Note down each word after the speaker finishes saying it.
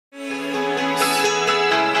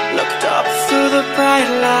the bright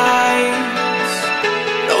lights,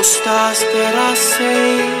 those stars that I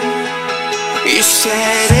see. You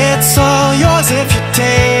said it's all yours if you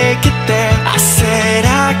take it there. I said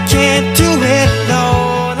I can't do it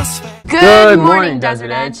alone, I swear. Good morning, Desert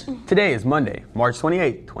Edge. Today is Monday, March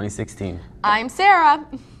 28, 2016. I'm Sarah.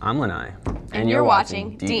 I'm Lanai. And you're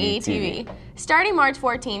watching DETV. Starting March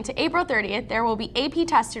 14 to April 30th, there will be AP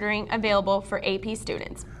test tutoring available for AP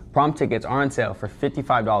students. Prom tickets are on sale for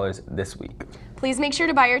 $55 this week. Please make sure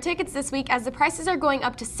to buy your tickets this week as the prices are going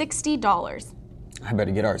up to $60. I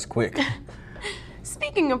better get ours quick.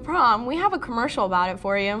 Speaking of prom, we have a commercial about it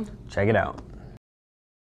for you. Check it out.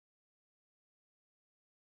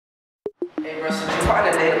 Hey bro, so you find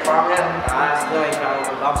a date to prom yet? I still ain't found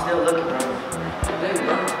one, but I'm still looking, bro. Hey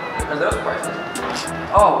bro, are those prices?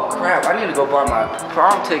 Oh crap, I need to go buy my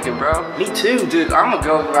prom ticket, bro. Me too. Dude, I'm gonna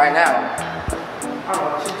go right now. I don't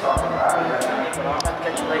know what you're talking about. I'm gonna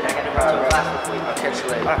catch you later. I gotta run to class before you. I'll catch you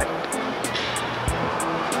later.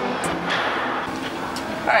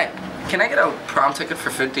 Alright, can I get a prom ticket for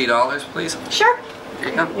 $50, please? Sure. Here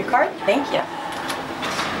you go. Your card? Thank you.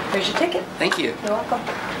 Here's your ticket. Thank you. You're welcome.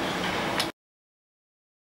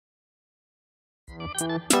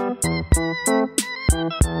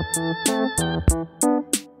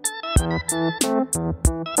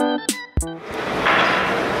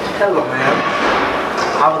 Hello, ma'am.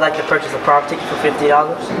 I would like to purchase a prom ticket for $50.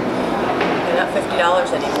 They're not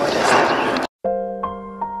 $50 anymore this time.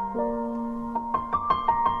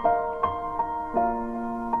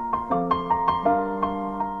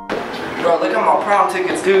 Bro, look at my prom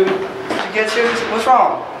tickets, dude. Did you get yours? What's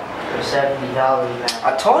wrong? For $70, man.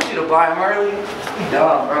 I told you to buy them early. You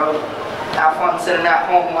dumb, bro. Have fun sitting at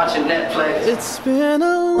home watching Netflix. It's been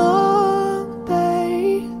a long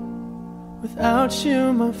day without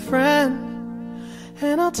you, my friend.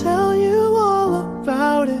 And I'll tell you all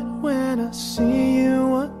about it when I see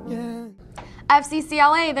you again.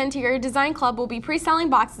 FCCLA, the Interior Design Club, will be pre-selling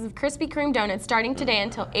boxes of Krispy Kreme donuts starting today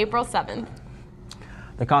until April 7th.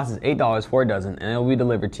 The cost is $8 for a dozen, and it will be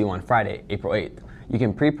delivered to you on Friday, April 8th. You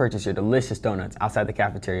can pre-purchase your delicious donuts outside the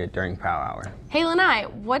cafeteria during Power Hour. Hey Lanai,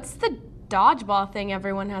 what's the dodgeball thing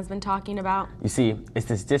everyone has been talking about? You see, it's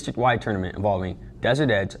this district-wide tournament involving Desert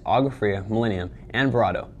Edge, Agua Fria, Millennium, and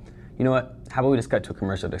Verado. You know what? How about we just cut to a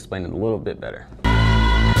commercial to explain it a little bit better.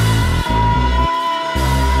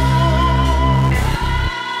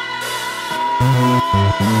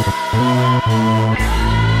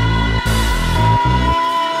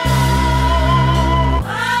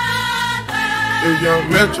 If Young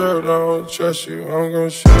Metro don't trust you, I'm gon'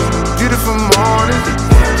 shoot you. Beautiful morning,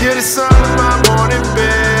 you're the sun of my morning,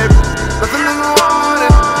 babe. Nothing in the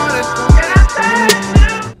water.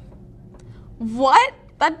 What?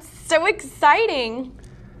 That's so exciting.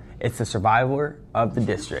 It's the survivor of the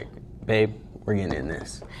district. Babe, we're getting in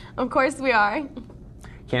this. Of course we are.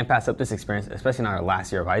 Can't pass up this experience, especially in our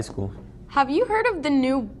last year of high school. Have you heard of the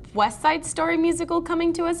new West Side Story musical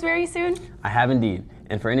coming to us very soon? I have indeed.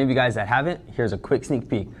 And for any of you guys that haven't, here's a quick sneak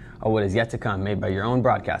peek of what is yet to come, made by your own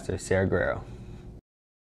broadcaster, Sarah Guerrero.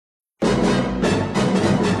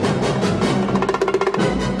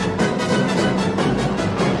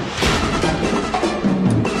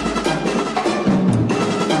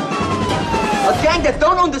 A gang that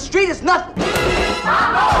don't own the street is nothing.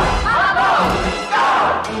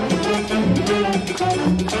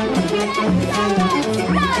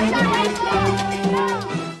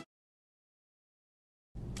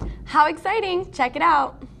 How exciting! Check it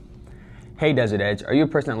out. Hey Desert Edge, are you a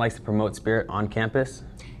person that likes to promote spirit on campus?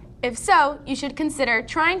 If so, you should consider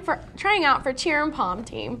trying out for Cheer and Pom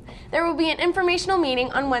Team. There will be an informational meeting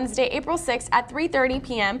on Wednesday, April 6th at 3:30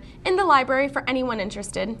 p.m. in the library for anyone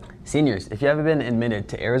interested. Seniors, if you haven't been admitted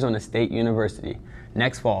to Arizona State University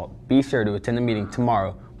next fall, be sure to attend the meeting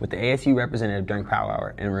tomorrow with the ASU representative during Power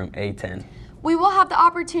Hour in room A10. We will have the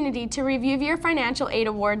opportunity to review your financial aid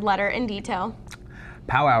award letter in detail.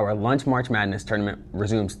 Power Hour Lunch March Madness tournament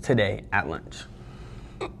resumes today at lunch.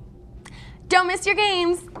 Don't miss your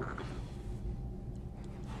games.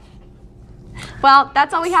 Well,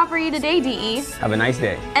 that's all we have for you today, DE. Have a nice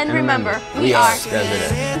day. And remember, we are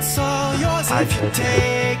Desert Edge. It's all yours if you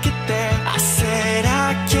take it there. I said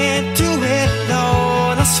I can't do it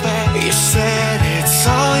alone, I swear. You said it's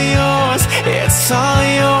all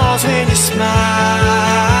yours when you smile.